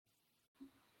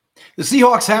The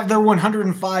Seahawks have their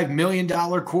 $105 million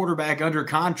quarterback under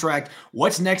contract.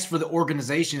 What's next for the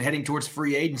organization heading towards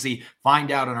free agency? Find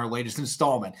out in our latest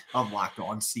installment of Locked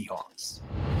On Seahawks.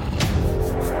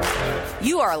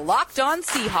 You are Locked On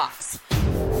Seahawks,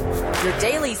 your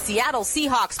daily Seattle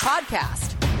Seahawks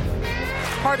podcast.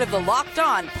 Part of the Locked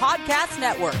On Podcast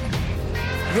Network,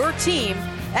 your team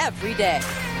every day.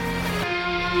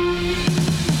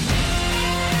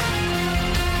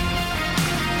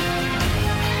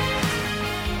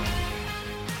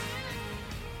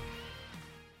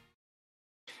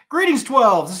 Greetings,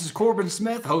 12. This is Corbin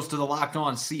Smith, host of the Locked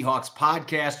On Seahawks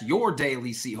podcast, your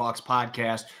daily Seahawks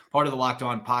podcast, part of the Locked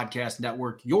On Podcast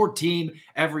Network, your team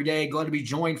every day. Glad to be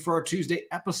joined for our Tuesday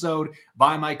episode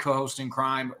by my co-host in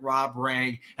crime, Rob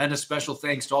Rang. And a special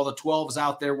thanks to all the 12s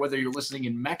out there, whether you're listening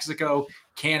in Mexico,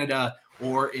 Canada,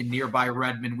 or in nearby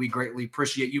Redmond. We greatly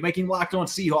appreciate you making Locked On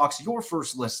Seahawks your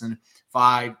first listen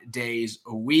 5 days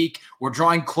a week. We're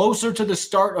drawing closer to the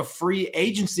start of free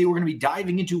agency. We're going to be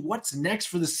diving into what's next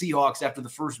for the Seahawks after the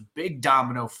first big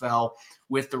domino fell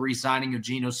with the re-signing of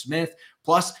Geno Smith.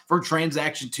 Plus, for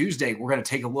Transaction Tuesday, we're going to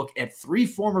take a look at 3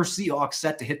 former Seahawks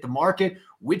set to hit the market.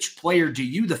 Which player do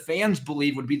you, the fans,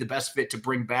 believe would be the best fit to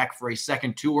bring back for a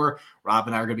second tour? Rob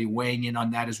and I are going to be weighing in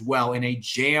on that as well in a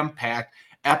jam-packed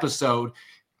episode.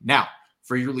 Now,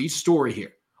 for your lead story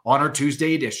here on our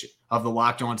Tuesday edition of the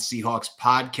Locked On Seahawks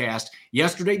podcast.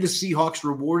 Yesterday, the Seahawks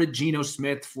rewarded Geno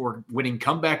Smith for winning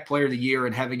Comeback Player of the Year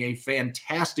and having a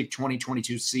fantastic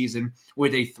 2022 season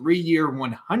with a 3-year,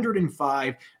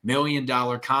 $105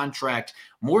 million contract.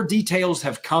 More details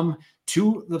have come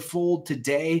to the fold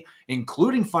today,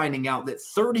 including finding out that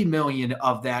 $30 million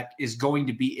of that is going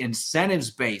to be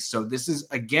incentives based. So this is,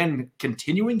 again,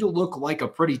 continuing to look like a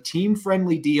pretty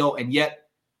team-friendly deal, and yet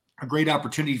a great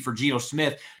opportunity for Geno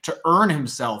Smith to earn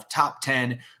himself top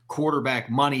 10 quarterback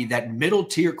money, that middle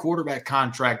tier quarterback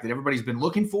contract that everybody's been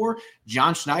looking for.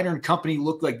 John Schneider and company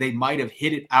looked like they might have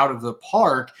hit it out of the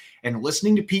park. And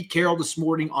listening to Pete Carroll this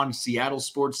morning on Seattle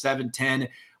Sports 710,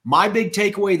 my big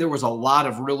takeaway, there was a lot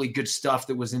of really good stuff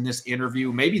that was in this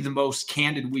interview, maybe the most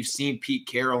candid we've seen Pete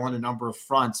Carroll on a number of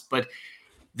fronts. But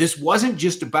this wasn't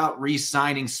just about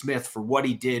re-signing Smith for what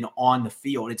he did on the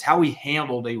field. It's how he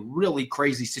handled a really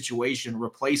crazy situation,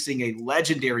 replacing a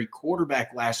legendary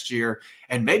quarterback last year.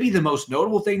 And maybe the most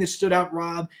notable thing that stood out,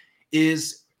 Rob,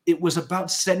 is it was about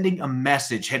sending a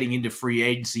message heading into free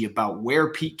agency about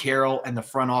where Pete Carroll and the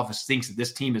front office thinks that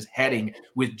this team is heading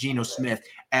with Geno Smith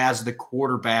as the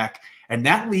quarterback. And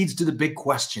that leads to the big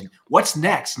question. What's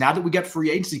next? Now that we got free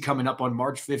agency coming up on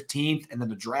March 15th and then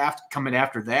the draft coming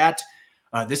after that,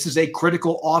 this is a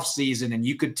critical offseason, and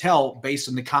you could tell based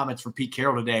on the comments from Pete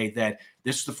Carroll today that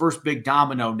this is the first big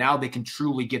domino. Now they can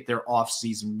truly get their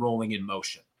offseason rolling in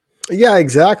motion. Yeah,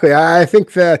 exactly. I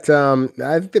think that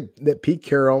that Pete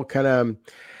Carroll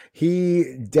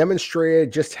he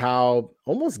demonstrated just how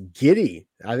almost giddy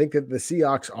I think that the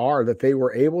Seahawks are, that they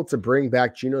were able to bring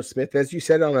back Geno Smith, as you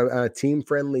said, on a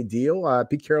team-friendly deal.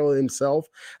 Pete Carroll himself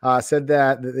said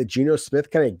that Geno Smith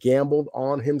kind of gambled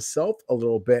on himself a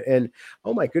little bit. And,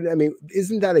 oh my goodness, I mean,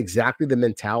 isn't that exactly the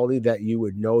mentality that you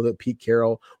would know that Pete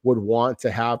Carroll would want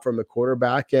to have from the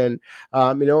quarterback? And,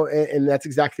 and that's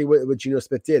exactly what Geno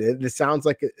Smith did. It sounds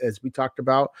like, as we talked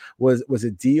about, was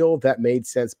a deal that made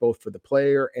sense both for the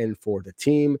player and for the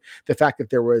team. The fact that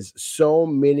there was so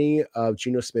many of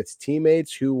Geno Smith's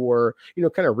teammates who were,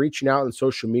 kind of reaching out on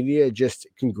social media, just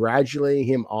congratulating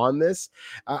him on this.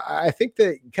 I think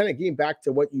that kind of getting back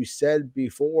to what you said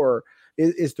before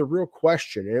is the real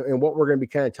question. And what we're going to be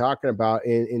kind of talking about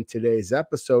in today's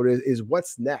episode is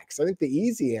what's next. I think the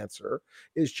easy answer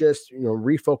is just,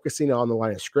 refocusing on the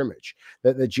line of scrimmage.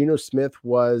 That Geno Smith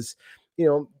was,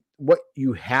 what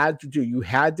you had to do. You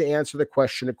had to answer the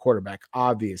question at quarterback,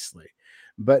 obviously.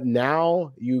 But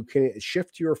now you can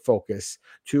shift your focus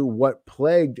to what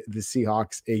plagued the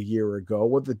Seahawks a year ago,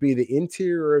 whether it be the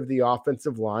interior of the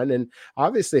offensive line. And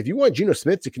obviously, if you want Geno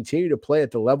Smith to continue to play at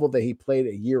the level that he played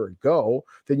a year ago,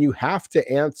 then you have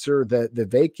to answer the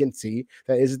vacancy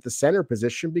that is at the center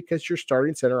position, because your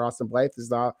starting center, Austin Blythe, is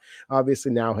not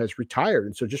obviously now has retired.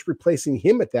 And so just replacing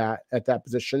him at that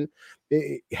position,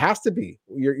 it has to be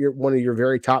your one of your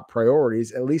very top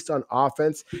priorities, at least on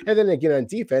offense. And then again, on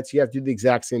defense, you have to do the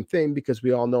exact same thing, because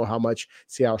we all know how much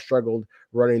Seattle struggled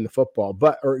running the football,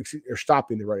 or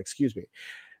stopping the run, excuse me.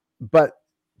 But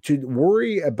to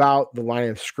worry about the line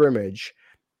of scrimmage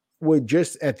would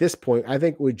just, at this point, I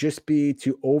think would just be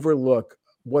to overlook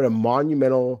what a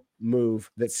monumental move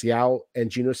that Seattle and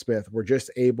Geno Smith were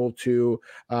just able to,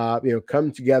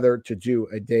 come together to do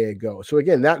a day ago. So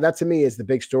again, that to me is the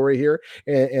big story here.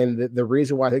 And the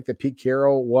reason why I think that Pete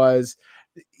Carroll was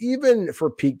even for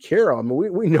Pete Carroll, I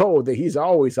mean, we know that he's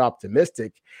always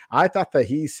optimistic. I thought that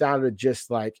he sounded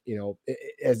just like,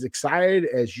 as excited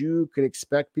as you could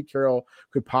expect Pete Carroll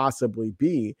could possibly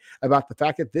be about the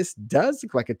fact that this does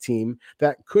look like a team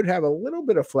that could have a little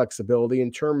bit of flexibility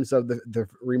in terms of the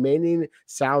remaining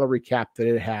salary cap that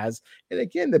it has. And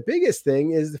again, the biggest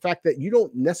thing is the fact that you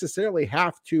don't necessarily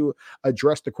have to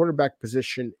address the quarterback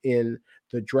position in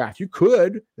the draft. You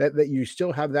could, that you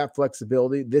still have that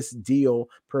flexibility. This deal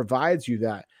provides you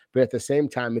that. But at the same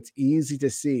time, it's easy to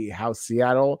see how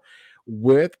Seattle,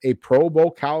 with a Pro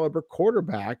Bowl caliber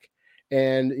quarterback,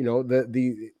 and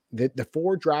the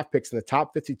 4 draft picks in the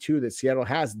top 52 that Seattle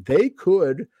has, they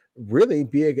could really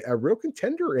be a real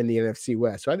contender in the NFC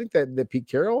West. So I think that Pete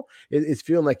Carroll is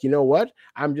feeling like, you know what,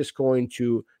 I'm just going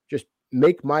to just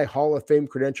make my Hall of Fame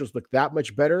credentials look that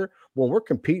much better when we're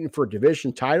competing for a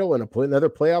division title and another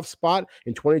playoff spot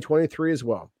in 2023 as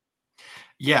well.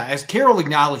 Yeah, as Carroll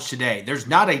acknowledged today, there's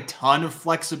not a ton of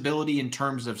flexibility in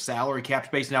terms of salary cap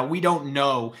space. Now, we don't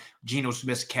know Geno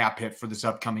Smith's cap hit for this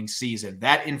upcoming season.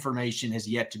 That information has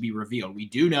yet to be revealed. We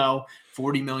do know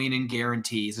 $40 million in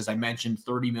guarantees, as I mentioned,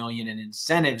 $30 million in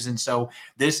incentives. And so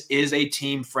this is a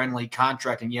team-friendly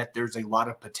contract, and yet there's a lot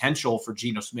of potential for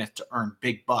Geno Smith to earn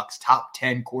big bucks, top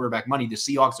 10 quarterback money. The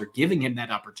Seahawks are giving him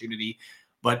that opportunity.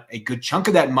 But a good chunk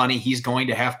of that money, he's going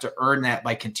to have to earn that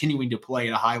by continuing to play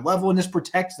at a high level. And this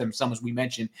protects them some, as we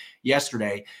mentioned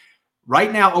yesterday.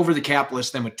 Right now, over the cap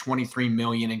list, them with $23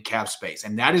 million in cap space.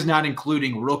 And that is not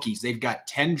including rookies. They've got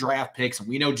 10 draft picks. And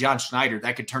we know John Schneider,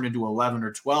 that could turn into 11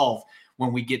 or 12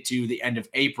 when we get to the end of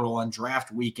April on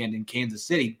draft weekend in Kansas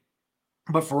City.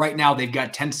 But for right now, they've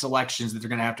got 10 selections that they're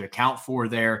going to have to account for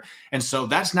there. And so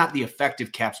that's not the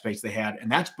effective cap space they had.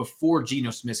 And that's before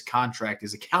Geno Smith's contract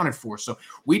is accounted for. So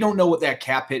we don't know what that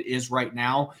cap hit is right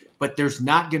now, but there's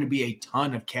not going to be a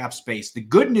ton of cap space. The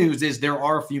good news is there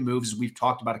are a few moves we've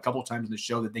talked about a couple of times in the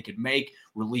show that they could make,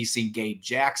 releasing Gabe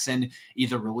Jackson,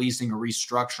 either releasing or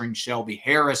restructuring Shelby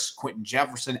Harris, Quentin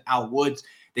Jefferson, Al Woods.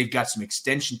 They've got some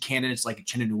extension candidates like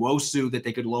Uchenna Nwosu that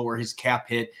they could lower his cap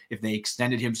hit if they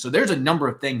extended him. So there's a number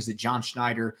of things that John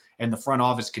Schneider and the front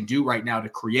office can do right now to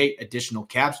create additional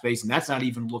cap space. And that's not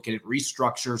even looking at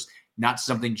restructures, not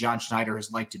something John Schneider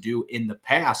has liked to do in the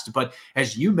past. But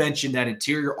as you mentioned, that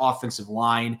interior offensive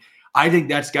line, I think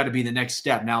that's got to be the next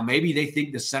step. Now, maybe they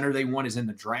think the center they want is in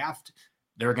the draft.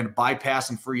 They're going to bypass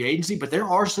in free agency, but there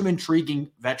are some intriguing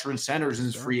veteran centers in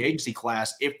this free agency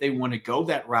class if they want to go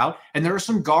that route. And there are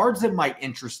some guards that might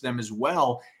interest them as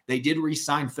well. They did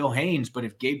re-sign Phil Haynes, but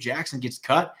if Gabe Jackson gets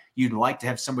cut, you'd like to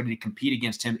have somebody to compete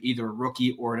against him, either a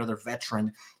rookie or another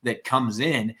veteran that comes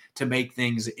in to make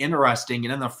things interesting.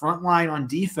 And then the front line on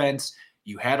defense,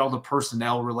 you had all the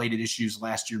personnel-related issues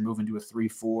last year moving to a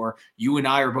 3-4. You and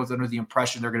I are both under the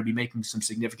impression they're going to be making some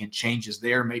significant changes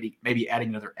there, maybe adding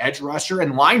another edge rusher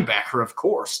and linebacker, of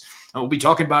course. And we'll be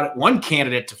talking about one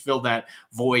candidate to fill that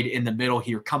void in the middle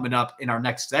here coming up in our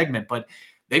next segment. But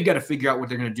they've got to figure out what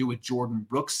they're going to do with Jordan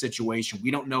Brooks' situation.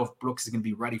 We don't know if Brooks is going to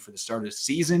be ready for the start of the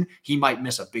season. He might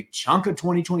miss a big chunk of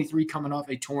 2023 coming off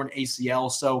a torn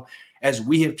ACL. So as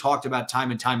we have talked about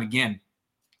time and time again,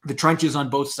 the trenches on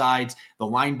both sides, the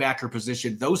linebacker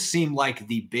position, those seem like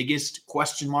the biggest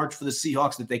question marks for the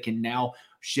Seahawks that they can now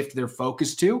shift their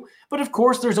focus to. But of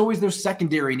course, there's always those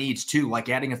secondary needs too, like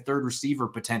adding a third receiver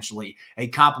potentially, a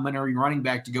complimentary running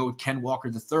back to go with Ken Walker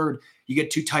III. You get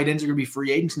 2 tight ends that are going to be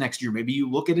free agents next year. Maybe you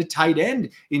look at a tight end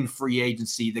in free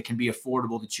agency that can be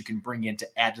affordable that you can bring in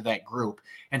to add to that group.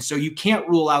 And so you can't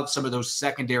rule out some of those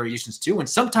secondary additions too. And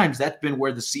sometimes that's been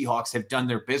where the Seahawks have done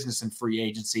their business in free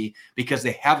agency because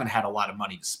they haven't had a lot of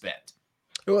money to spend.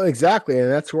 Well, exactly. And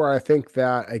that's where I think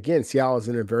that, again, Seattle is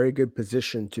in a very good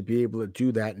position to be able to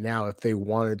do that now if they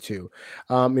wanted to.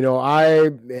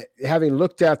 Having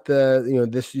looked at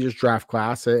this year's draft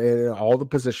class and all the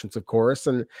positions, of course,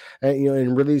 and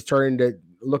really starting to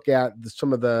look at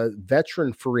some of the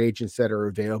veteran free agents that are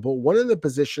available. One of the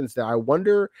positions that I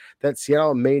wonder that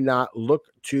Seattle may not look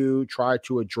to try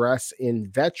to address in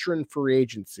veteran free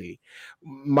agency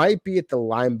might be at the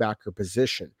linebacker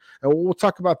position. And we'll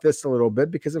talk about this a little bit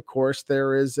because, of course,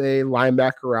 there is a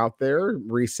linebacker out there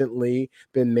recently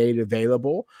been made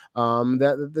available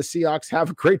that the Seahawks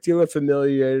have a great deal of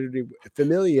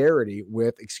familiarity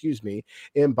with,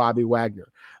 in Bobby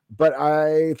Wagner. But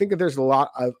I think that there's a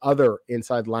lot of other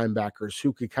inside linebackers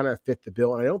who could kind of fit the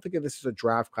bill. And I don't think that this is a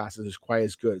draft class that is quite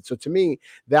as good. So to me,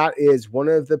 that is one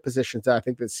of the positions that I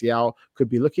think that Seattle could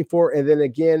be looking for. And then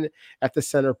again, at the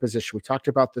center position, we talked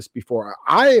about this before.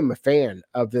 I am a fan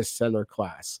of this center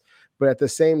class, But at the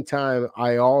same time,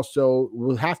 I also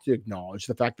will have to acknowledge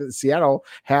the fact that Seattle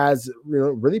has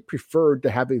really preferred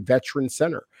to have a veteran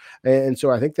center. And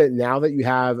so I think that now that you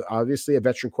have obviously a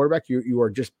veteran quarterback, you are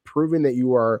just proving that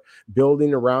you are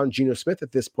building around Geno Smith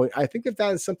at this point. I think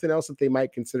that is something else that they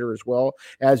might consider as well.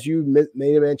 As you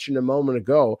made a mention a moment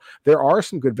ago, there are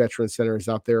some good veteran centers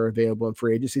out there available in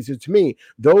free agency. So to me,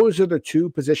 those are the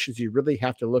two positions you really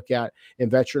have to look at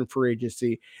in veteran free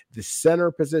agency. The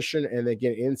center position, and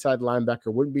again, inside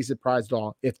linebacker. Wouldn't be surprised at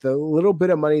all if the little bit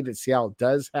of money that Seattle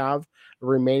does have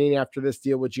remaining after this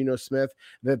deal with Geno Smith,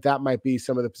 that might be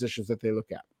some of the positions that they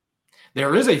look at.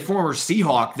 There is a former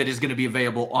Seahawk that is going to be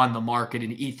available on the market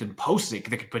in Ethan Posick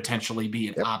that could potentially be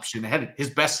an option. Had his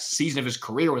best season of his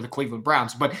career with the Cleveland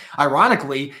Browns. But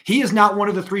ironically, he is not one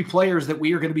of the three players that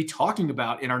we are going to be talking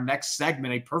about in our next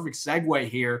segment. A perfect segue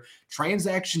here.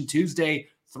 Transaction Tuesday,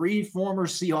 3 former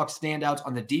Seahawks standouts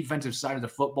on the defensive side of the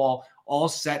football, all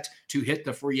set to hit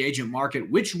the free agent market.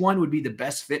 Which one would be the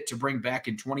best fit to bring back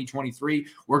in 2023?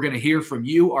 We're going to hear from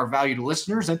you, our valued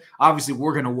listeners, and obviously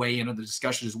we're going to weigh in on the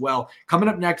discussion as well. Coming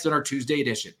up next on our Tuesday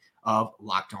edition of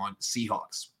Locked On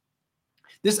Seahawks.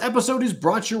 This episode is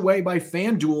brought your way by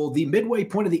FanDuel. The midway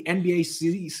point of the NBA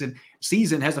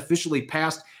season has officially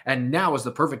passed, and now is the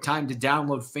perfect time to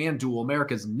download FanDuel,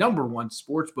 America's #1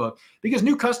 sportsbook, because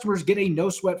new customers get a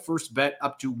no-sweat first bet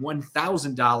up to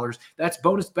 $1,000. That's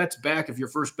bonus bets back if your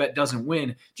first bet doesn't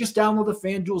win. Just download the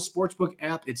FanDuel Sportsbook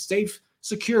app. It's safe,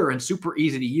 secure, and super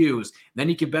easy to use. Then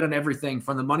you can bet on everything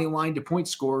from the money line to point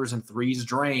scores and threes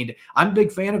drained. I'm a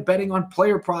big fan of betting on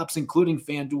player props, including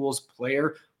FanDuel's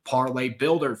Player Parlay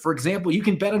Builder. For example, you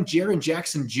can bet on Jaren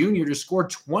Jackson Jr. to score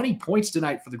 20 points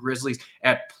tonight for the Grizzlies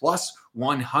at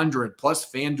 +100.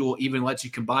 Plus, FanDuel even lets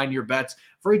you combine your bets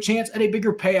for a chance at a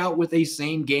bigger payout with a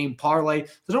same-game parlay.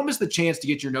 So don't miss the chance to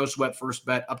get your no-sweat first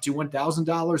bet up to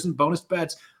 $1,000 in bonus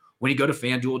bets when you go to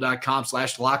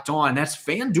FanDuel.com/lockedon. That's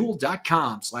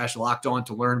FanDuel.com/lockedon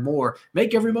to learn more.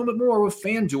 Make every moment more with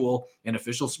FanDuel, an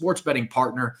official sports betting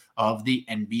partner of the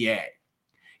NBA.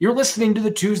 You're listening to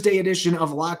the Tuesday edition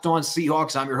of Locked On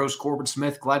Seahawks. I'm your host, Corbin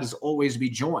Smith. Glad as always to be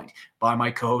joined by my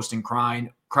co-host in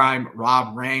crime,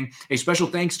 Rob Rang. A special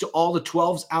thanks to all the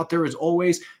 12s out there as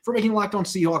always for making Locked On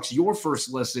Seahawks your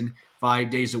first listen 5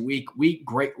 days a week. We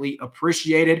greatly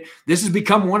appreciate it. This has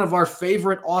become one of our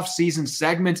favorite off-season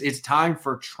segments. It's time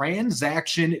for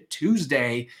Transaction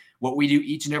Tuesday. What we do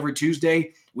each and every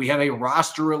Tuesday, we have a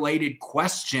roster-related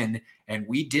question, and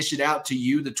we dish it out to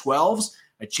you, the 12s,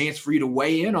 a chance for you to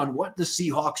weigh in on what the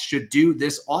Seahawks should do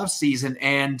this offseason.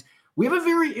 And we have a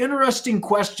very interesting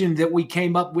question that we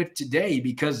came up with today,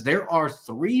 because there are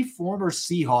 3 former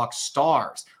Seahawks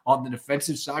stars on the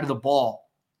defensive side of the ball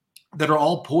that are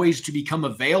all poised to become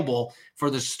available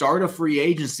for the start of free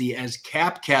agency as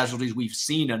cap casualties. We've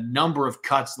seen a number of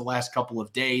cuts the last couple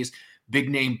of days.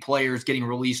 Big name players getting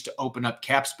released to open up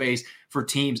cap space for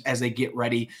teams as they get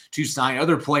ready to sign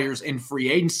other players in free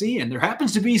agency. And there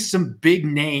happens to be some big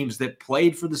names that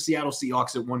played for the Seattle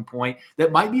Seahawks at one point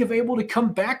that might be available to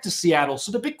come back to Seattle.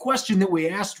 So the big question that we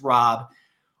asked, Rob,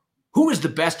 who is the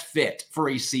best fit for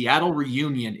a Seattle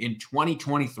reunion in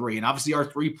 2023? And obviously our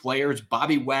 3 players,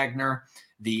 Bobby Wagner,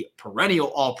 the perennial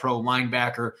All-Pro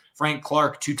linebacker, Frank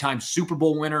Clark, 2-time Super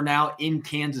Bowl winner now in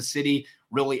Kansas City,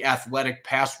 really athletic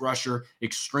pass rusher,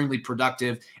 extremely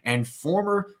productive, and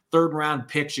former third-round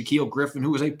pick Shaquill Griffin,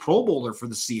 who was a Pro Bowler for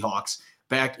the Seahawks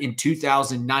back in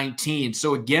 2019.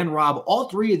 So again, Rob, all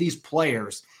 3 of these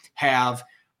players have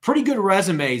pretty good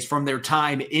resumes from their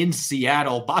time in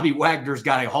Seattle. Bobby Wagner's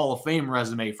got a Hall of Fame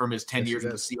resume from his 10 years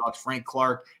with the Seahawks. Frank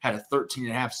Clark had a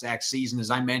 13.5 sack season.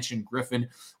 As I mentioned, Griffin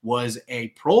was a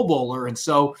Pro Bowler. And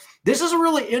so this is a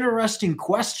really interesting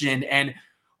question. And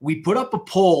we put up a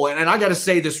poll, and I got to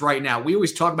say this right now. We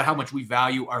always talk about how much we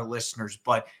value our listeners,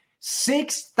 but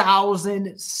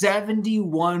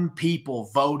 6,071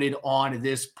 people voted on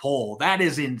this poll. That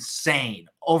is insane.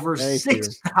 Over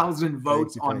 6,000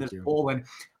 votes on this poll. And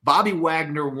Bobby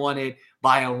Wagner won it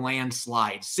by a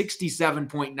landslide,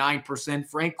 67.9%.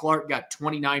 Frank Clark got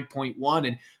 29.1%,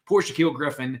 and poor Shaquill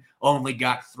Griffin only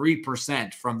got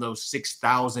 3% from those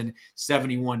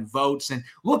 6,071 votes. And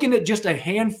looking at just a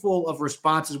handful of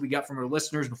responses we got from our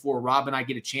listeners before Rob and I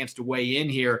get a chance to weigh in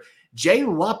here, Jay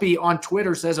Luppy on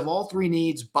Twitter says, of all 3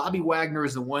 needs, Bobby Wagner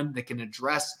is the one that can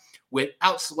address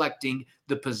without selecting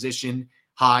the position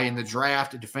high in the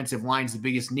draft. The defensive line is the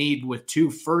biggest need. With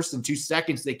 2 firsts and 2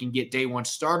 seconds, they can get day 1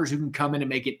 starters who can come in and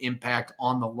make an impact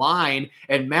on the line.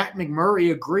 And Matt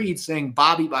McMurray agreed, saying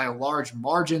Bobby by a large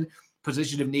margin,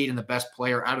 position of need and the best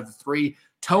player out of the 3.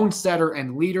 Tone setter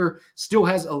and leader, still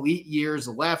has elite years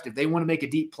left. If they want to make a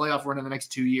deep playoff run in the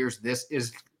next 2 years, this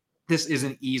is this is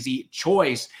an easy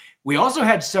choice. We also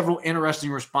had several interesting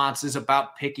responses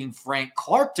about picking Frank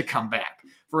Clark to come back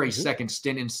for a second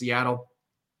stint in Seattle.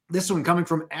 This one coming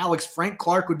from Alex. Frank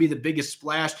Clark would be the biggest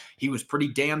splash. He was pretty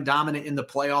damn dominant in the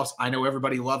playoffs. I know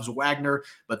everybody loves Wagner,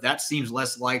 but that seems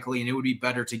less likely, and it would be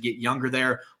better to get younger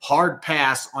there. Hard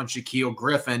pass on Shaquille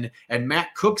Griffin. And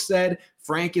Matt Cook said,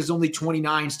 Frank is only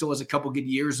 29, still has a couple good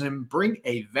years in him. Bring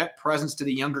a vet presence to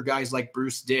the younger guys like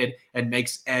Bruce did and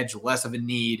makes Edge less of a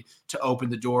need to open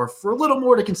the door for a little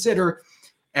more to consider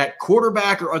at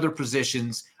quarterback or other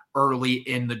positions early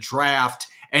in the draft.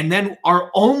 And then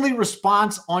our only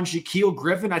response on Shaquille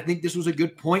Griffin, I think this was a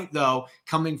good point, though,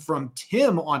 coming from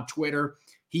Tim on Twitter.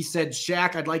 He said,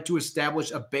 Shaq, I'd like to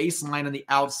establish a baseline on the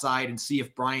outside and see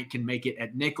if Bryant can make it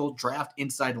at nickel, draft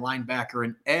inside linebacker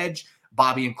and edge.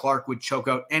 Bobby and Clark would choke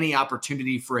out any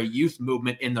opportunity for a youth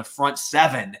movement in the front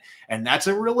seven. And that's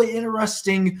a really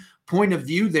interesting point of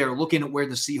view there, looking at where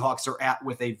the Seahawks are at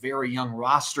with a very young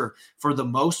roster for the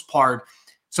most part.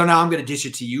 So now I'm going to dish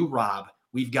it to you, Rob.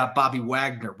 We've got Bobby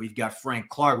Wagner. We've got Frank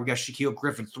Clark. We've got Shaquille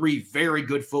Griffin, 3 very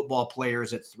good football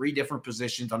players at 3 different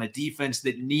positions on a defense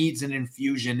that needs an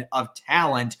infusion of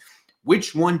talent.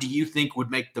 Which one do you think would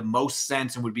make the most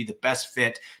sense and would be the best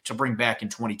fit to bring back in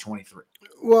 2023?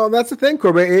 Well, that's the thing,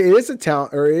 Corbin. It is a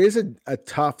talent, or it is a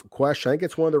tough question. I think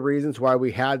it's one of the reasons why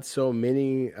we had so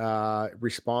many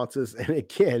responses. And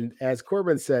again, as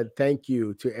Corbin said, thank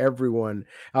you to everyone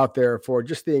out there for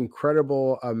just the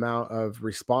incredible amount of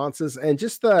responses and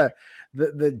just the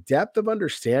depth of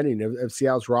understanding of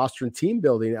Seattle's roster and team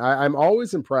building. I'm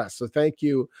always impressed. So thank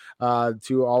you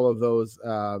to all of those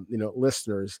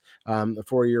listeners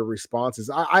for your responses.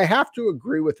 I have to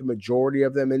agree with the majority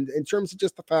of them in terms of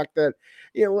just the fact that,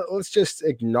 let's just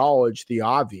acknowledge the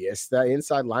obvious that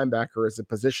inside linebacker is a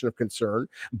position of concern.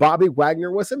 Bobby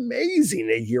Wagner was amazing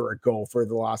a year ago for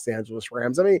the Los Angeles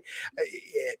Rams. I mean,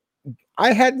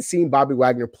 I hadn't seen Bobby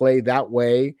Wagner play that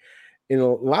way in the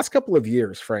last couple of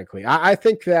years, frankly. I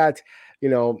think that,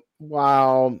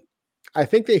 while I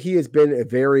think that he has been a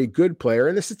very good player,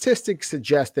 and the statistics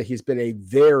suggest that he's been a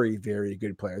very, very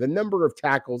good player. The number of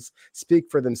tackles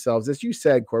speak for themselves. As you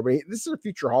said, Corbin, this is a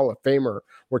future Hall of Famer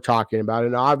we're talking about,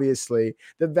 and obviously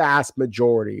the vast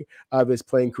majority of his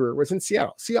playing career was in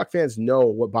Seattle. Seahawks fans know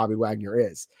what Bobby Wagner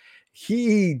is.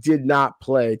 He did not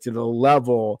play to the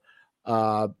level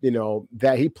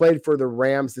that he played for the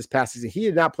Rams this past season. He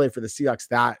did not play for the Seahawks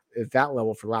at that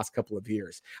level for the last couple of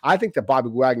years. I think that Bobby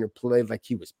Wagner played like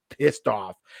he was pissed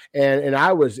off, and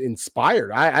I was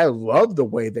inspired. I loved the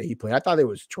way that he played. I thought it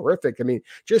was terrific. I mean,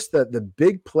 just the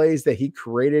big plays that he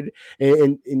created,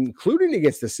 and including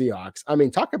against the Seahawks. I mean,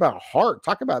 talk about heart,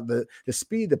 talk about the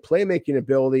speed, the playmaking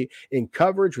ability in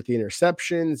coverage with the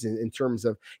interceptions, in terms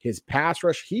of his pass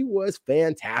rush. He was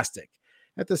fantastic.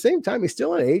 At the same time, he's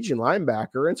still an aging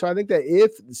linebacker. And so I think that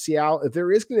if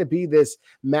there is going to be this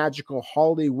magical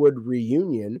Hollywood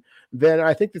reunion, then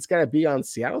I think it's got to be on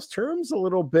Seattle's terms a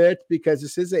little bit, because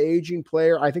this is an aging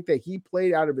player. I think that he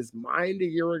played out of his mind a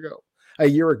year ago. I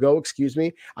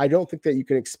don't think that you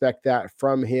can expect that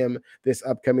from him this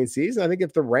upcoming season. I think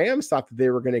if the Rams thought that they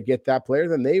were going to get that player,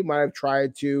 then they might have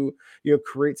tried to,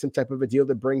 create some type of a deal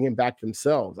to bring him back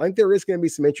themselves. I think there is going to be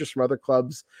some interest from other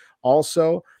clubs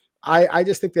also. I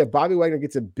just think that if Bobby Wagner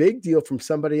gets a big deal from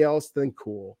somebody else, then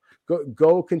cool.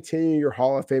 Go continue your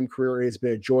Hall of Fame career. It's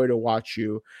been a joy to watch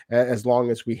you as long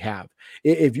as we have.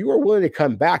 If you are willing to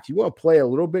come back, you want to play a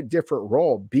little bit different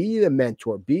role, be the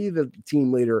mentor, be the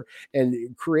team leader,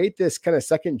 and create this kind of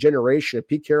second generation of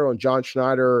Pete Carroll and John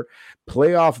Schneider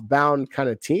playoff bound kind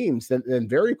of teams, then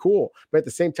very cool. But at the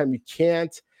same time, you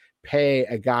can't pay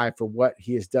a guy for what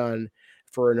he has done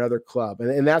for another club.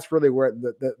 And that's really where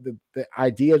the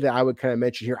idea that I would kind of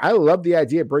mention here. I love the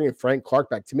idea of bringing Frank Clark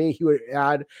back. To me, he would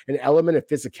add an element of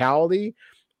physicality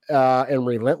and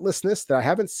relentlessness that I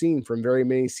haven't seen from very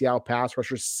many Seattle pass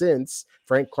rushers since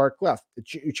Frank Clark left.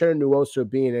 Uchenna Nwosu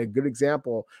being a good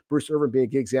example, Bruce Irvin being a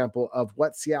good example of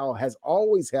what Seattle has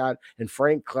always had, and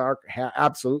Frank Clark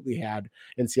absolutely had,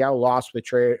 and Seattle lost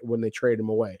when they traded him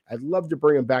away. I'd love to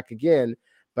bring him back again,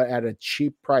 but at a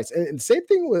cheap price. And the same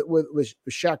thing with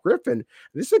Shaq Griffin.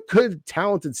 This is a good,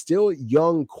 talented, still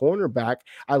young cornerback.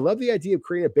 I love the idea of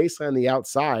creating a baseline on the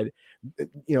outside.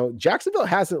 Jacksonville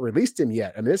hasn't released him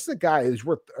yet. I mean, this is a guy who's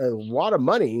worth a lot of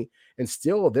money, and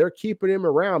still they're keeping him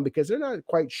around because they're not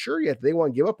quite sure yet they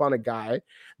want to give up on a guy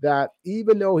that,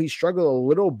 even though he struggled a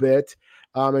little bit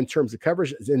in terms of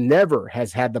coverage, and never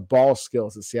has had the ball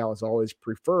skills that Seattle has always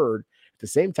preferred. At the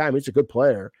same time, he's a good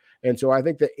player. And so I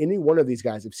think that any one of these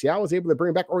guys, if Seattle is able to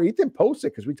bring back, or Ethan Posick,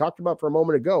 because we talked about for a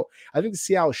moment ago, I think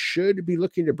Seattle should be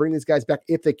looking to bring these guys back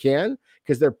if they can,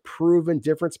 because they're proven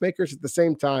difference makers. At the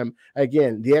same time,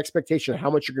 again, the expectation of how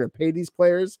much you're going to pay these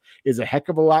players is a heck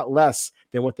of a lot less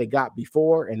than what they got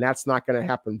before, and that's not going to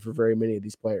happen for very many of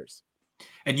these players.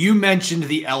 And you mentioned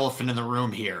the elephant in the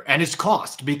room here, and it's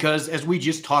cost, because as we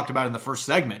just talked about in the first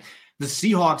segment, the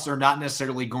Seahawks are not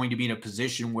necessarily going to be in a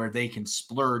position where they can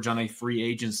splurge on a free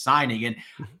agent signing. And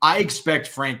I expect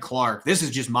Frank Clark, this is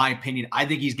just my opinion, I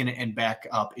think he's going to end back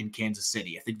up in Kansas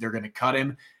City. I think they're going to cut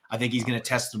him. I think he's going to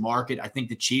test the market. I think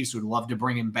the Chiefs would love to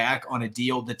bring him back on a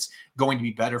deal that's going to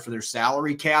be better for their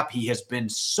salary cap. He has been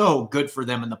so good for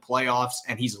them in the playoffs,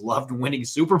 and he's loved winning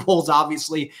Super Bowls,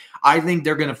 obviously. I think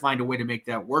they're going to find a way to make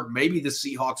that work. Maybe the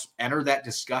Seahawks enter that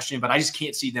discussion, but I just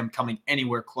can't see them coming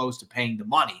anywhere close to paying the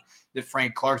money that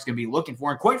Frank Clark's going to be looking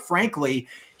for. And quite frankly,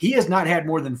 he has not had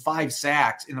more than 5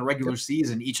 sacks in the regular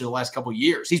season each of the last couple of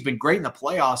years. He's been great in the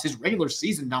playoffs. His regular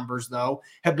season numbers, though,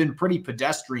 have been pretty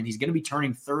pedestrian. He's going to be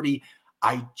turning 30.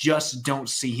 I just don't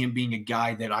see him being a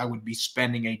guy that I would be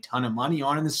spending a ton of money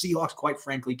on. And the Seahawks, quite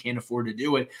frankly, can't afford to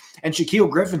do it. And Shaquille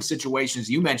Griffin's situation, as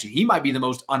you mentioned, he might be the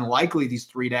most unlikely of these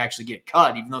 3 to actually get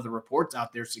cut, even though the reports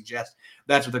out there suggest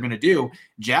that's what they're going to do.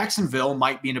 Jacksonville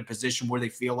might be in a position where they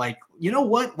feel like, you know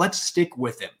what, let's stick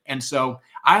with him. And so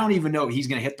I don't even know if he's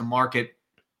going to hit the market.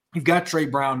 You've got Trey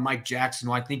Brown, Mike Jackson,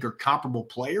 who I think are comparable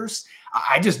players.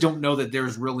 I just don't know that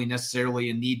there's really necessarily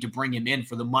a need to bring him in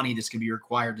for the money that's going to be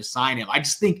required to sign him. I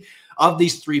just think of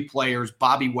these 3 players,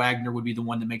 Bobby Wagner would be the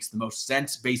one that makes the most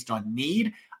sense based on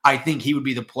need. I think he would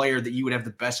be the player that you would have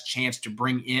the best chance to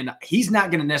bring in. He's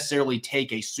not going to necessarily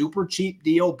take a super cheap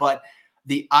deal, but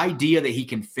the idea that he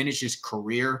can finish his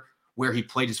career where he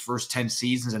played his first 10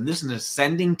 seasons, and this is an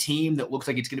ascending team that looks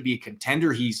like it's going to be a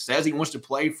contender. He says he wants to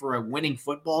play for a winning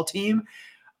football team.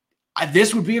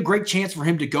 This would be a great chance for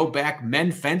him to go back,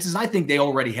 mend fences. I think they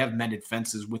already have mended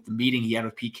fences with the meeting he had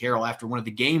with Pete Carroll after one of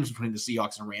the games between the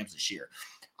Seahawks and Rams this year.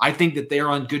 I think that they're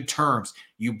on good terms.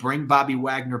 You bring Bobby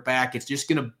Wagner back, it's just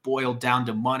going to boil down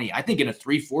to money. I think in a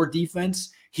 3-4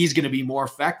 defense, he's going to be more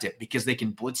effective because they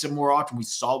can blitz him more often. We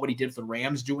saw what he did with the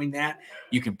Rams doing that.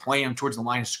 You can play him towards the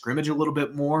line of scrimmage a little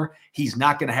bit more. He's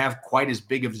not going to have quite as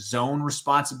big of zone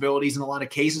responsibilities in a lot of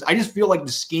cases. I just feel like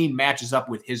the scheme matches up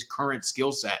with his current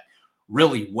skill set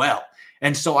really well.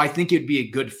 And so I think it'd be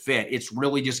a good fit. It's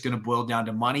really just going to boil down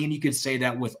to money. And you could say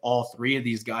that with all 3 of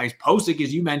these guys. Posick,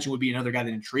 as you mentioned, would be another guy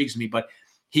that intrigues me, but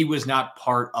he was not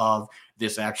part of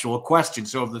this actual question.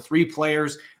 So of the 3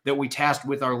 players that we tasked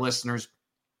with our listeners,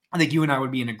 I think you and I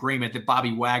would be in agreement that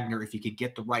Bobby Wagner, if he could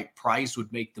get the right price,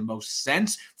 would make the most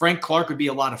sense. Frank Clark would be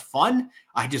a lot of fun.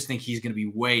 I just think he's going to be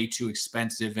way too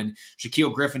expensive. And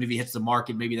Shaquille Griffin, if he hits the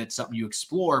market, maybe that's something you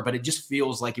explore, but it just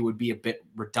feels like it would be a bit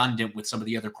redundant with some of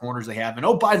the other corners they have. And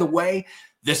oh, by the way,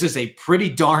 this is a pretty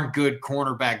darn good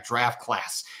cornerback draft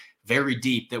class. Very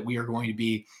deep that we are going to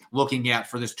be looking at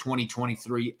for this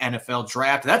 2023 NFL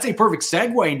draft. That's a perfect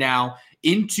segue now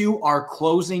into our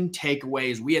closing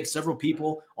takeaways. We had several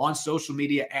people on social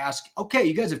media ask, okay,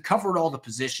 you guys have covered all the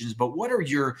positions, but what are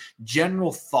your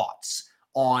general thoughts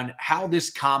on how this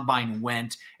combine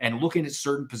went and looking at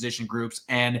certain position groups?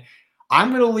 And I'm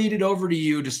going to lead it over to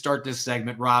you to start this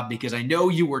segment, Rob, because I know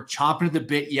you were chomping at the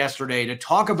bit yesterday to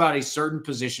talk about a certain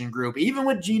position group, even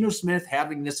with Geno Smith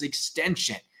having this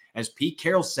extension. As Pete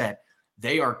Carroll said,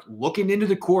 they are looking into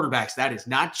the quarterbacks. That is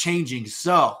not changing.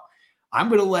 So I'm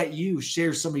going to let you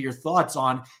share some of your thoughts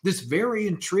on this very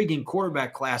intriguing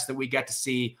quarterback class that we got to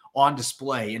see on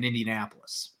display in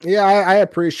Indianapolis. Yeah, I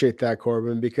appreciate that,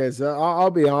 Corbin, because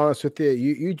I'll be honest with you.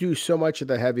 You do so much of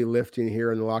the heavy lifting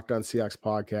here in the Locked On Seahawks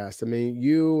podcast. I mean,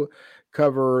 you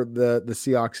cover the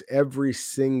Seahawks every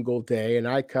single day, and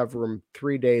I cover them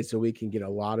 3 days a week and get a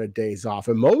lot of days off.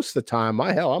 And most of the time,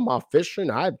 I'm off fishing.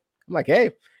 I'm like,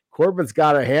 hey, Corbin's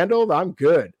got it handled. I'm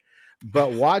good.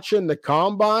 But watching the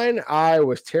combine, I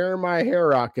was tearing my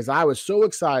hair out because I was so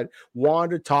excited,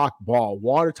 wanted to talk ball,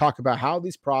 wanted to talk about how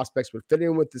these prospects would fit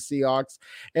in with the Seahawks.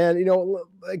 And,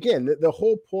 again, the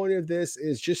whole point of this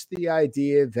is just the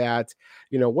idea that,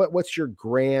 what's your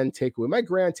grand takeaway? My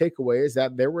grand takeaway is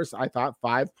that there was, I thought,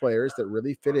 5 players that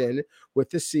really fit in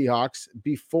with the Seahawks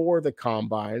before the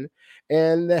combine.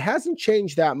 And it hasn't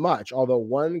changed that much, although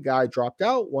one guy dropped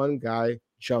out, one guy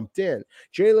jumped in.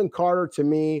 Jalen Carter, to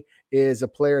me, is a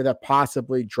player that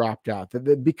possibly dropped out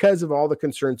because of all the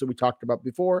concerns that we talked about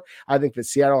before. I think that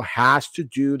Seattle has to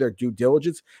do their due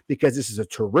diligence because this is a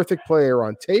terrific player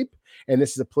on tape. And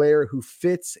this is a player who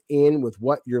fits in with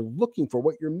what you're looking for,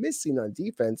 what you're missing on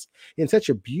defense in such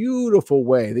a beautiful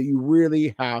way that you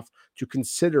really have to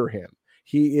consider him.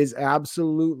 He is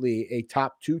absolutely a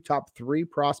top 2, top 3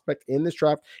 prospect in this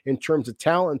draft in terms of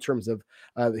talent, in terms of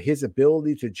his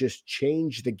ability to just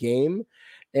change the game.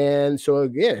 And so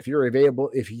again,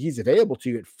 if he's available to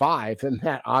you at 5, then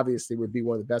that obviously would be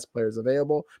one of the best players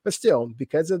available. But still,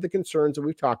 because of the concerns that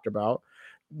we've talked about,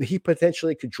 he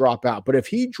potentially could drop out. But if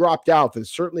he dropped out, then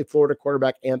certainly Florida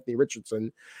quarterback Anthony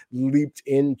Richardson leaped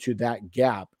into that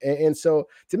gap. And so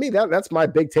to me, that's my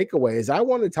big takeaway is I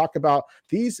want to talk about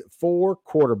these 4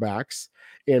 quarterbacks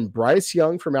and Bryce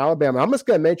Young from Alabama. I'm just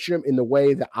going to mention them in the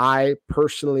way that I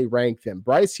personally rank them.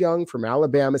 Bryce Young from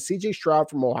Alabama, CJ Stroud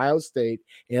from Ohio State,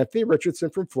 Anthony Richardson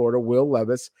from Florida, Will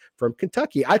Levis from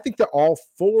Kentucky. I think that all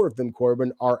 4 of them,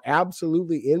 Corbin, are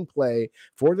absolutely in play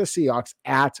for the Seahawks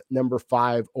at number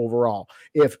 5 overall.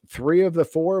 If 3 of the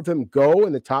 4 of them go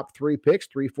in the top 3 picks,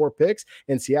 4 picks,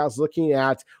 and Seattle's looking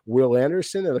at Will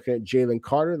Anderson, they're looking at Jalen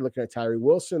Carter, they're looking at Tyree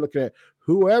Wilson, looking at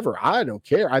whoever, I don't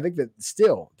care. I think that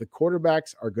still the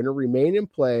quarterbacks are going to remain in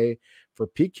play for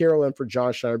Pete Carroll and for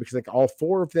John Schneider because like all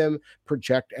 4 of them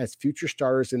project as future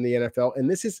starters in the NFL. And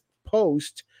this is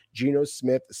post Geno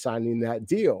Smith signing that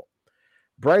deal.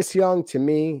 Bryce Young, to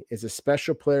me, is a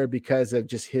special player because of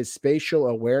just his spatial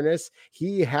awareness.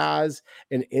 He has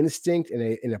an instinct and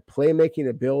a playmaking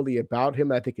ability about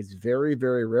him I think is very,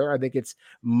 very rare. I think it's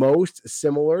most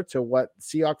similar to what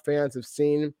Seahawks fans have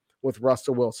seen with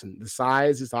Russell Wilson. The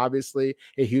size is obviously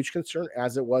a huge concern,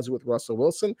 as it was with Russell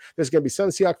Wilson. There's going to be some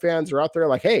Seahawks fans who are out there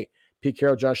like, hey, Pete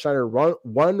Carroll, John Schneider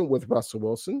won with Russell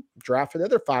Wilson, draft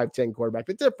another 5'10" quarterback.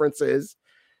 The difference is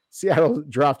Seattle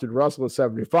drafted Russell at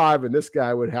 75, and this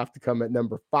guy would have to come at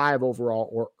number 5 overall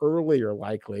or earlier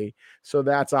likely. So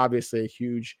that's obviously a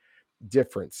huge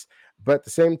difference. But at the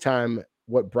same time,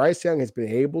 what Bryce Young has been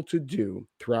able to do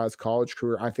throughout his college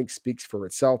career, I think speaks for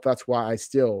itself. That's why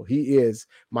he is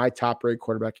my top-rated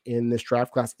quarterback in this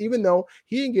draft class, even though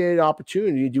he didn't get an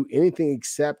opportunity to do anything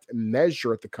except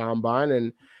measure at the combine.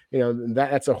 And,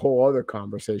 that's a whole other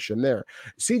conversation there.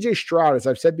 CJ Stroud, as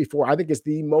I've said before, I think is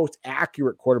the most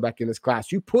accurate quarterback in this class.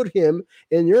 You put him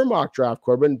in your mock draft,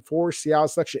 Corbin, for Seattle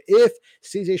selection. If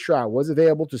CJ Stroud was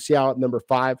available to Seattle at number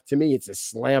 5, to me, it's a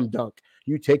slam dunk.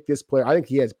 You take this player. I think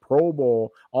he has Pro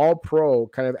Bowl, all pro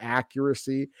kind of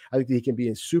accuracy. I think that he can be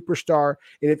a superstar.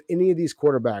 And if any of these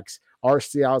quarterbacks are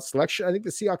Seattle selection, I think the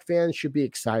Seahawks fans should be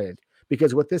excited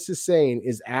because what this is saying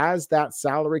is as that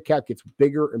salary cap gets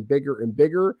bigger and bigger and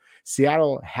bigger,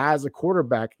 Seattle has a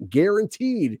quarterback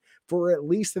guaranteed for at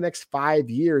least the next 5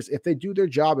 years. If they do their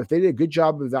job, if they did a good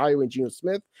job of evaluating Geno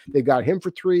Smith, they got him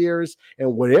for 3 years,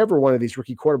 and whatever one of these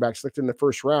rookie quarterbacks selected in the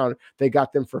first round, they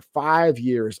got them for 5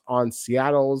 years on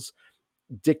Seattle's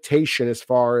dictation as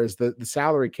far as the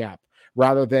salary cap,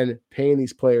 rather than paying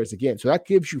these players again. So that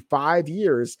gives you 5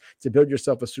 years to build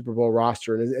yourself a Super Bowl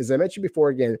roster. And as I mentioned before,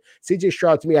 again, CJ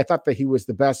Stroud, to me, I thought that he was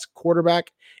the best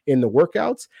quarterback in the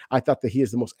workouts. I thought that he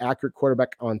is the most accurate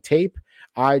quarterback on tape.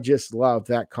 I just love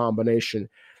that combination.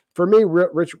 For me,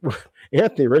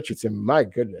 Anthony Richardson, my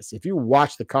goodness, if you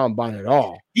watch the combine at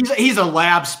all. He's a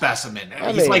lab specimen.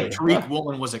 He's like Tariq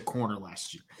Woolen was at corner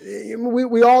last year.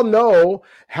 We all know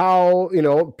how,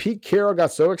 Pete Carroll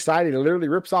got so excited and literally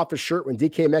rips off his shirt when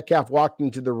DK Metcalf walked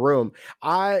into the room.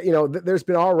 There's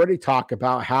been already talk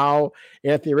about how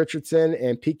Anthony Richardson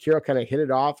and Pete Carroll kind of hit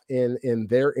it off in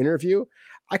their interview.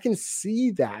 I can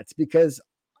see that because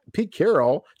Pete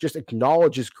Carroll just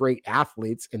acknowledges great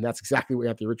athletes, and that's exactly what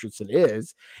Anthony Richardson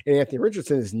is. And Anthony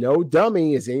Richardson is no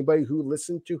dummy, as anybody who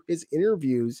listened to his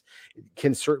interviews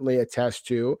can certainly attest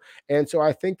to. And so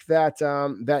I think that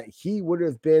that he would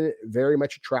have been very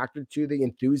much attracted to the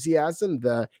enthusiasm,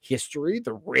 the history,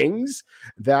 the rings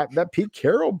that Pete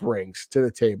Carroll brings to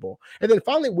the table. And then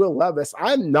finally, Will Levis.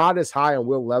 I'm not as high on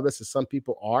Will Levis as some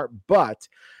people are, but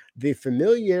the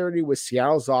familiarity with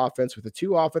Seattle's offense, with the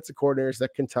 2 offensive coordinators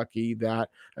at Kentucky that,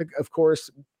 of course,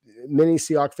 many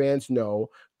Seahawks fans know,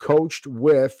 coached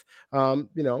with,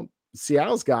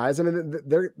 Seattle's guys. I mean,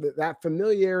 that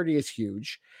familiarity is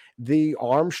huge. The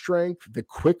arm strength, the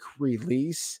quick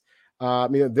release.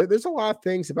 There's a lot of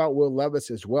things about Will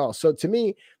Levis as well. So to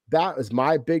me, that is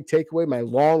my big takeaway, my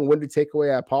long-winded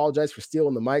takeaway. I apologize for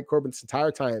stealing the mic, Corbin, this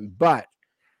entire time, but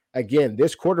again,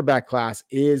 this quarterback class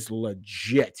is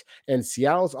legit. And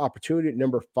Seattle's opportunity at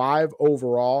number 5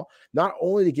 overall, not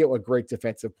only to get a great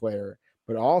defensive player,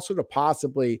 but also to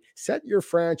possibly set your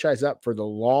franchise up for the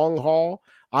long haul.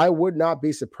 I would not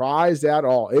be surprised at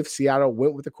all if Seattle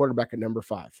went with the quarterback at number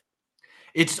 5.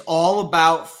 It's all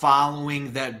about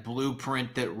following that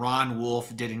blueprint that Ron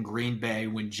Wolf did in Green Bay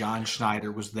when John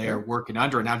Schneider was there working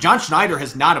under it. Now, John Schneider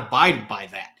has not abided by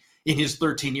that in his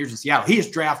 13 years in Seattle. He has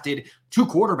drafted 2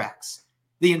 quarterbacks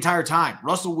the entire time.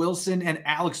 Russell Wilson and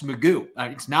Alex Magoo.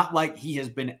 It's not like he has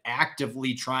been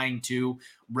actively trying to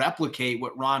replicate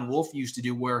what Ron Wolf used to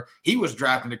do, where he was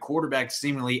drafting a quarterback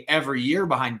seemingly every year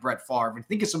behind Brett Favre. And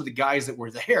think of some of the guys that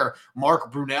were there.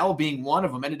 Mark Brunell being one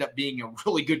of them, ended up being a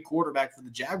really good quarterback for the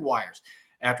Jaguars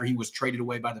after he was traded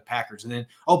away by the Packers. And then,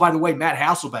 oh, by the way, Matt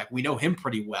Hasselbeck, we know him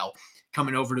pretty well.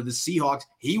 Coming over to the Seahawks,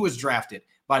 he was drafted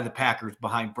by the Packers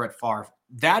behind Brett Favre.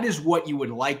 That is what you would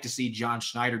like to see John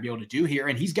Schneider be able to do here.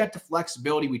 And he's got the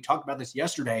flexibility. We talked about this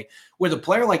yesterday with a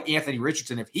player like Anthony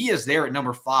Richardson. If he is there at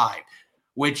number 5,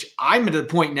 which I'm at the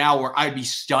point now where I'd be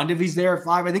stunned if he's there at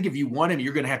 5. I think if you want him,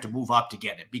 you're going to have to move up to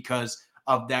get him because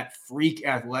of that freak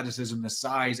athleticism, the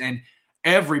size. And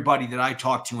everybody that I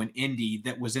talked to in Indy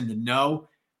that was in the know,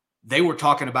 they were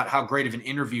talking about how great of an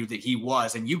interview that he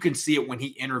was. And you can see it when he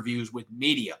interviews with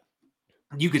media.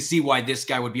 You could see why this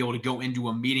guy would be able to go into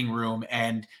a meeting room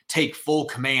and take full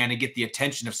command and get the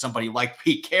attention of somebody like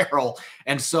Pete Carroll.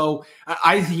 And so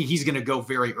I think he's going to go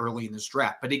very early in this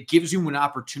draft, but it gives you an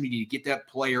opportunity to get that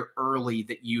player early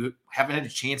that you haven't had a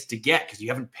chance to get because you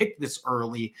haven't picked this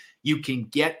early. You can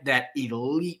get that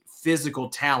elite physical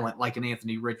talent like an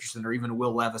Anthony Richardson or even a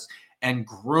Will Levis and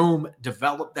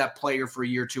develop that player for a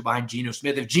year or two behind Geno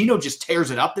Smith. If Geno just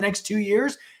tears it up the next 2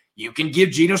 years, you can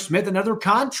give Geno Smith another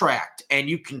contract and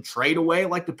you can trade away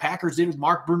like the Packers did with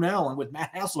Mark Brunell and with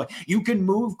Matt Hasselbeck. You can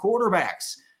move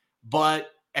quarterbacks.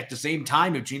 But at the same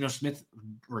time, if Geno Smith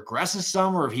regresses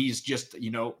some or if he's just,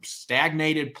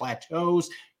 stagnated, plateaus,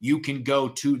 you can go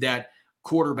to that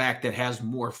quarterback that has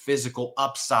more physical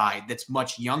upside that's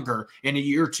much younger in a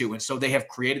year or two. And so they have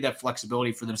created that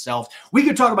flexibility for themselves. We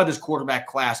could talk about this quarterback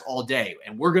class all day,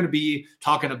 and we're going to be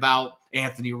talking about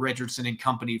Anthony Richardson and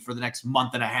company for the next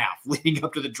month and a half leading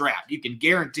up to the draft. You can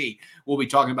guarantee we'll be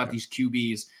talking about these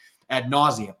QBs ad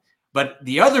nauseum. But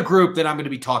the other group that I'm going to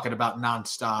be talking about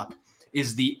nonstop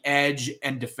is the edge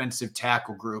and defensive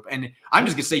tackle group. And I'm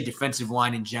just going to say defensive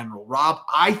line in general. Rob,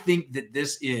 I think that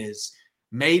this is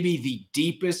maybe the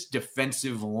deepest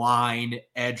defensive line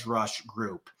edge rush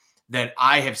group that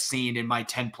I have seen in my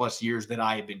 10 plus years that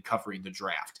I have been covering the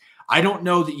draft. I don't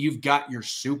know that you've got your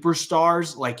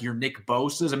superstars like your Nick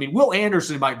Bosa's. I mean, Will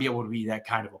Anderson might be able to be that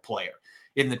kind of a player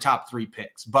in the top 3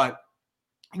 picks, but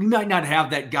you might not have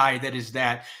that guy that is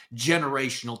that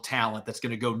generational talent that's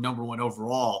going to go number 1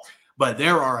 overall. But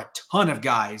there are a ton of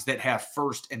guys that have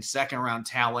first and second round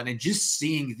talent, and just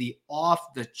seeing the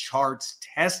off the charts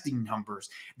testing numbers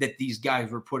that these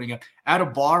guys were putting up.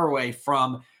 Adebawore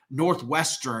from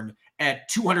Northwestern at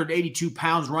 282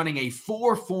 pounds running a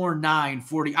 4.49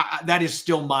 40. That is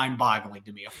still mind boggling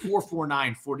to me. A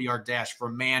 4.49 40-yard dash for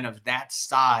a man of that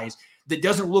size that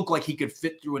doesn't look like he could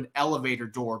fit through an elevator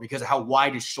door because of how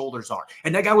wide his shoulders are.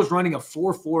 And that guy was running a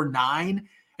 4.49.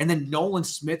 And then Nolan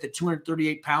Smith at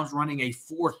 238 pounds running a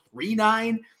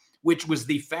 4.39, which was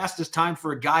the fastest time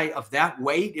for a guy of that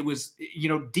weight. It was,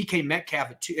 DK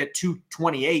Metcalf at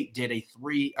 228 did a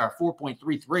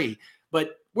 4.33,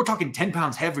 but we're talking 10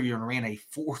 pounds heavier and ran a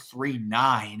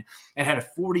 4.39 and had a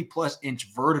 40-plus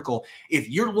inch vertical. If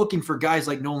you're looking for guys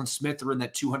like Nolan Smith that are in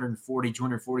that 240,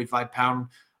 245-pound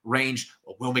range,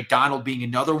 Will McDonald being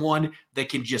another one that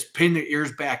can just pin their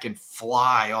ears back and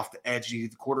fly off the edge of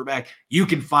the quarterback, you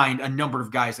can find a number of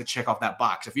guys that check off that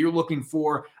box. If you're looking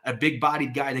for a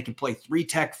big-bodied guy that can play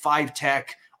 3-tech,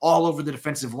 5-tech, all over the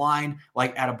defensive line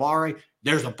like Adebawore,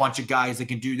 there's a bunch of guys that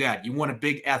can do that. You want a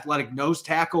big athletic nose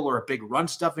tackle or a big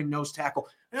run-stuffing nose tackle,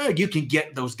 you can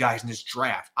get those guys in this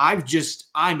draft.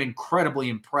 I'm incredibly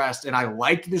impressed, and I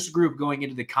liked this group going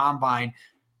into the combine.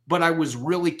 But I was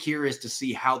really curious to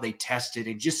see how they tested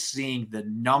and just seeing the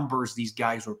numbers these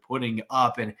guys were putting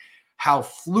up and how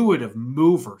fluid of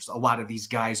movers a lot of these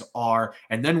guys are.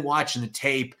 And then watching the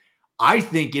tape, I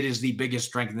think it is the biggest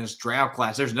strength in this draft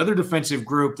class. There's another defensive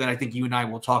group that I think you and I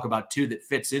will talk about too that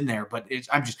fits in there. But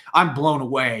I'm blown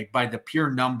away by the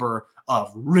pure number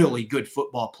of really good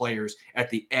football players at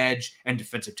the edge and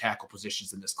defensive tackle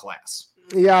positions in this class.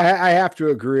 Yeah, I have to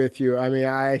agree with you. I mean,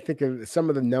 I think of some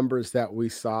of the numbers that we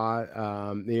saw.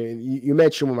 You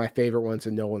mentioned one of my favorite ones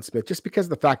in Nolan Smith, just because of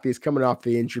the fact that he's coming off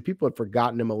the injury. People had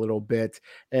forgotten him a little bit.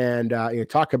 And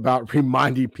talk about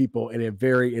reminding people in a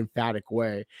very emphatic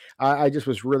way. I just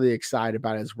was really excited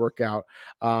about his workout.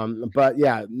 But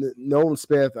yeah, Nolan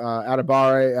Smith,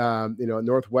 Adebawore,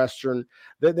 Northwestern,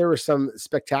 there were some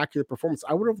spectacular performance.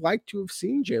 I would have liked to have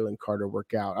seen Jalen Carter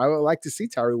work out. I would like to see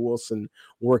Tyree Wilson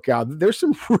work out. There's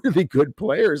some really good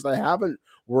players that haven't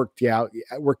work out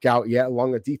yet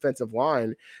along the defensive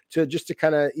line to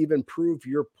kind of even prove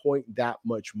your point that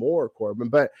much more, Corbin.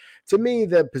 But to me,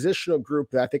 the positional group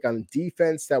that I think on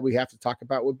defense that we have to talk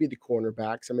about would be the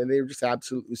cornerbacks. I mean, they were just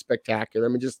absolutely spectacular. I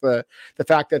mean, just the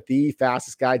fact that the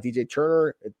fastest guy, DJ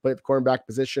Turner, played the cornerback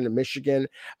position in Michigan.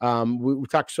 We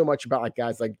talked so much about like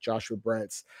guys like Joshua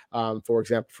Brents, for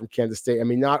example, from Kansas State. I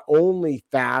mean, not only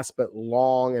fast, but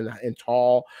long and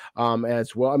tall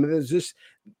as well. I mean,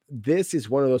 this is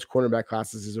one of those cornerback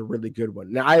classes is a really good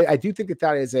one. Now, I do think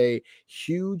that is a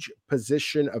huge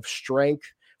position of strength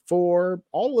for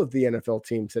all of the NFL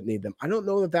teams that need them. I don't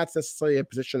know that that's necessarily a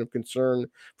position of concern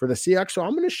for the Seahawks. So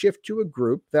I'm going to shift to a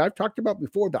group that I've talked about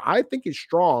before that I think is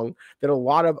strong, that a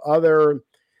lot of other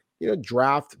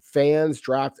draft fans,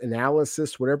 draft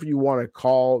analysis, whatever you want to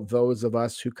call those of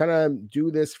us who kind of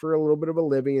do this for a little bit of a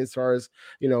living as far as,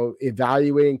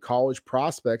 evaluating college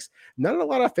prospects. Not a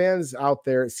lot of fans out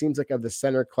there, it seems like, of the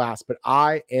center class, but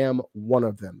I am one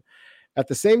of them. At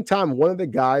the same time, one of the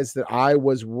guys that I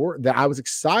was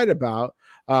excited about,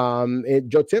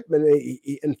 Joe Tippmann,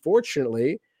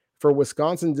 unfortunately, for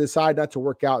Wisconsin to decide not to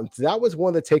work out. And that was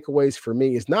one of the takeaways for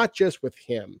me, is not just with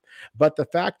him, but the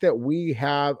fact that we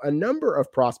have a number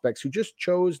of prospects who just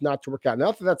chose not to work out.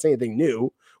 Not that that's anything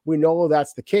new. We know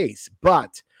that's the case,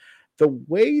 but the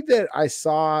way that I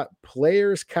saw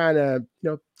players kind of,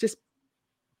 just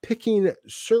picking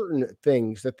certain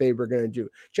things that they were going to do.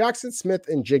 Jackson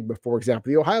Smith-Njigba, for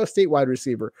example, the Ohio State wide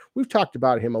receiver. We've talked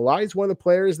about him a lot. He's one of the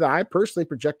players that I personally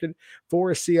projected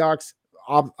for a Seahawks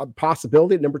a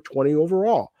possibility at number 20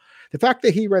 overall. The fact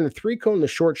that he ran the 3-cone in the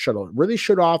short shuttle really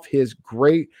showed off his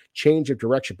great change of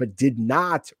direction, but did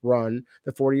not run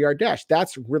the 40-yard dash.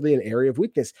 That's really an area of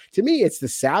weakness. To me, it's the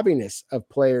savviness of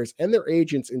players and their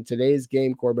agents in today's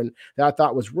game, Corbin, that I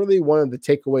thought was really one of the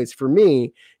takeaways for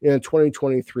me in the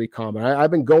 2023 Combine.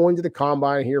 I've been going to the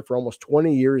Combine here for almost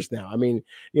 20 years now. I mean,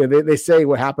 they say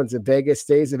what happens in Vegas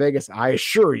stays in Vegas. I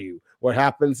assure you, what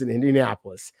happens in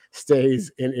Indianapolis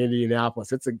stays in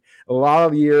Indianapolis. It's a lot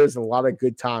of years, a lot of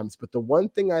good times. But the one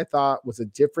thing I thought was a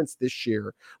difference this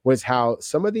year was how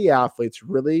some of the athletes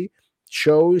really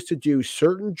chose to do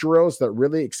certain drills that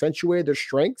really accentuated their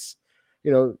strengths.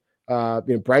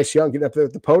 Bryce Young getting up there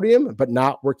at the podium, but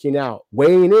not working out,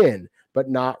 weighing in, but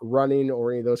not running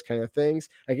or any of those kind of things.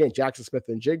 Again, Jackson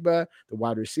Smith-Njigba, the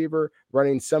wide receiver,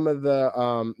 running some of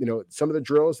the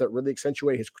drills that really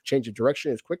accentuate his change of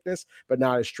direction, his quickness, but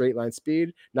not his straight line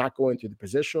speed, not going through the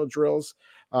positional drills.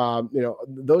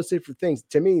 Those different things.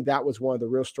 To me, that was one of the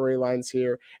real storylines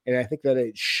here. And I think that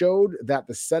it showed that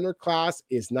the center class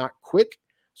is not quick,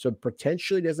 so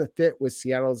potentially doesn't fit with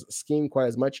Seattle's scheme quite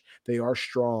as much. They are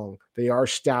strong. They are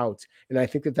stout. And I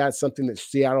think that that's something that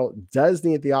Seattle does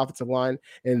need at the offensive line.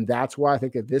 And that's why I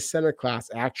think that this center class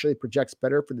actually projects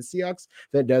better for the Seahawks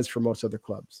than it does for most other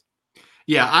clubs.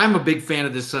 Yeah, I'm a big fan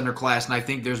of this center class, and I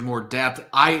think there's more depth.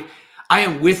 I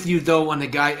am with you, though, on the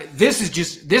guy. This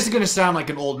is going to sound like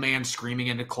an old man screaming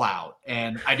in a cloud,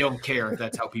 and I don't care if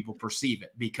that's how people perceive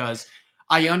it, because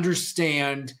I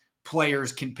understand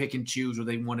players can pick and choose what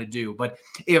they want to do. But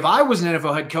if I was an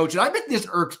NFL head coach, and I bet this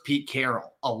irks Pete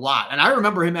Carroll a lot, and I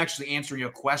remember him actually answering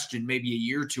a question maybe a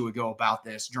year or two ago about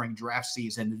this during draft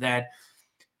season, that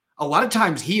a lot of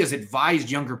times he has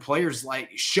advised younger players, like,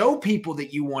 show people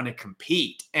that you want to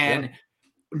compete, and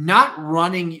not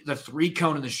running the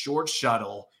 3-cone in the short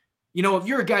shuttle. If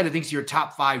you're a guy that thinks you're a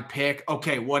top 5 pick,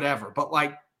 okay, whatever. But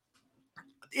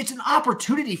it's an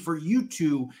opportunity for you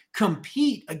to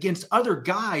compete against other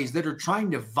guys that are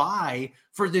trying to vie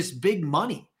for this big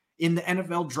money in the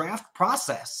NFL draft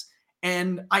process.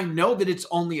 And I know that it's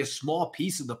only a small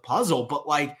piece of the puzzle, but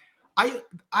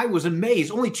I was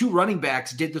amazed. Only 2 running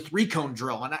backs did the 3-cone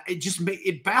drill. And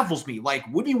it baffles me.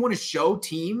 Wouldn't you want to show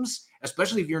teams,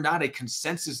 especially if you're not a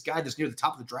consensus guy that's near the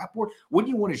top of the draft board, wouldn't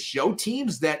you want to show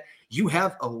teams that you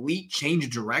have elite change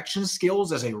of direction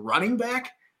skills as a running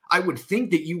back? I would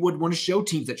think that you would want to show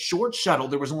teams that short shuttle,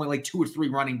 there was only 2 or 3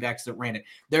 running backs that ran it.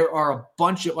 There are a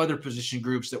bunch of other position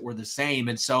groups that were the same.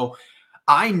 And so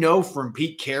I know from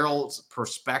Pete Carroll's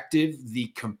perspective, the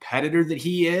competitor that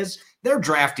he is, they're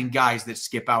drafting guys that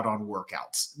skip out on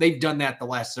workouts. They've done that the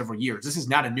last several years. This is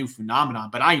not a new phenomenon,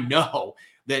 but I know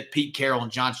that Pete Carroll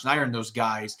and John Schneider and those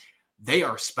guys, they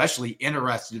are especially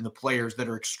interested in the players that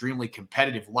are extremely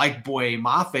competitive, like Boye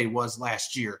Mafe was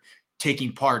last year,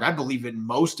 taking part, I believe, in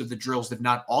most of the drills, if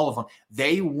not all of them.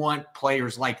 They want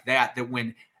players like that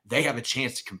when they have a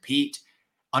chance to compete.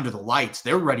 under the lights,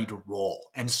 they're ready to roll.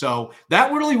 And so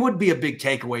that really would be a big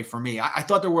takeaway for me. I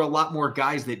thought there were a lot more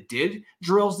guys that did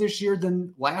drills this year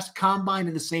than last combine.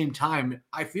 At the same time,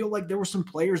 I feel like there were some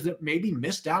players that maybe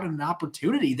missed out on an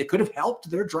opportunity that could have helped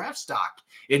their draft stock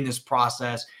in this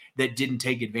process that didn't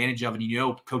take advantage of it.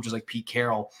 And coaches like Pete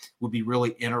Carroll would be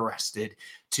really interested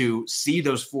to see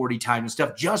those 40 times and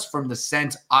stuff, just from the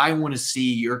sense, I want to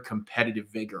see your competitive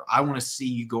vigor. I want to see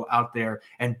you go out there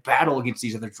and battle against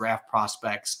these other draft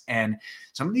prospects. And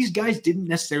some of these guys didn't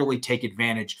necessarily take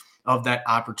advantage of that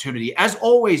opportunity. As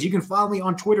always, you can follow me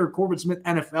on Twitter, Corbin Smith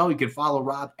NFL. You can follow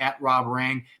Rob at Rob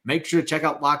Rang. Make sure to check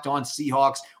out Locked On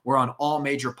Seahawks. We're on all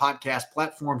major podcast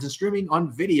platforms and streaming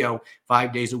on video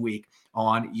 5 days a week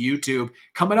on YouTube.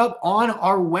 Coming up on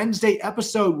our Wednesday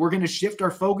episode, we're going to shift our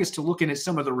focus to looking at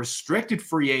some of the restricted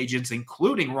free agents,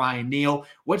 including Ryan Neal.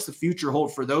 What's the future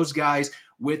hold for those guys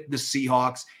with the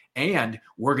Seahawks? And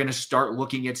we're going to start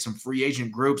looking at some free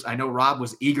agent groups. I know Rob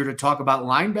was eager to talk about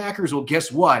linebackers. Well,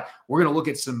 guess what? We're going to look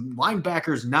at some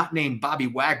linebackers not named Bobby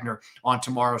Wagner on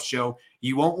tomorrow's show.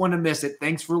 You won't want to miss it.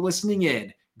 Thanks for listening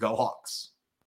in. Go Hawks.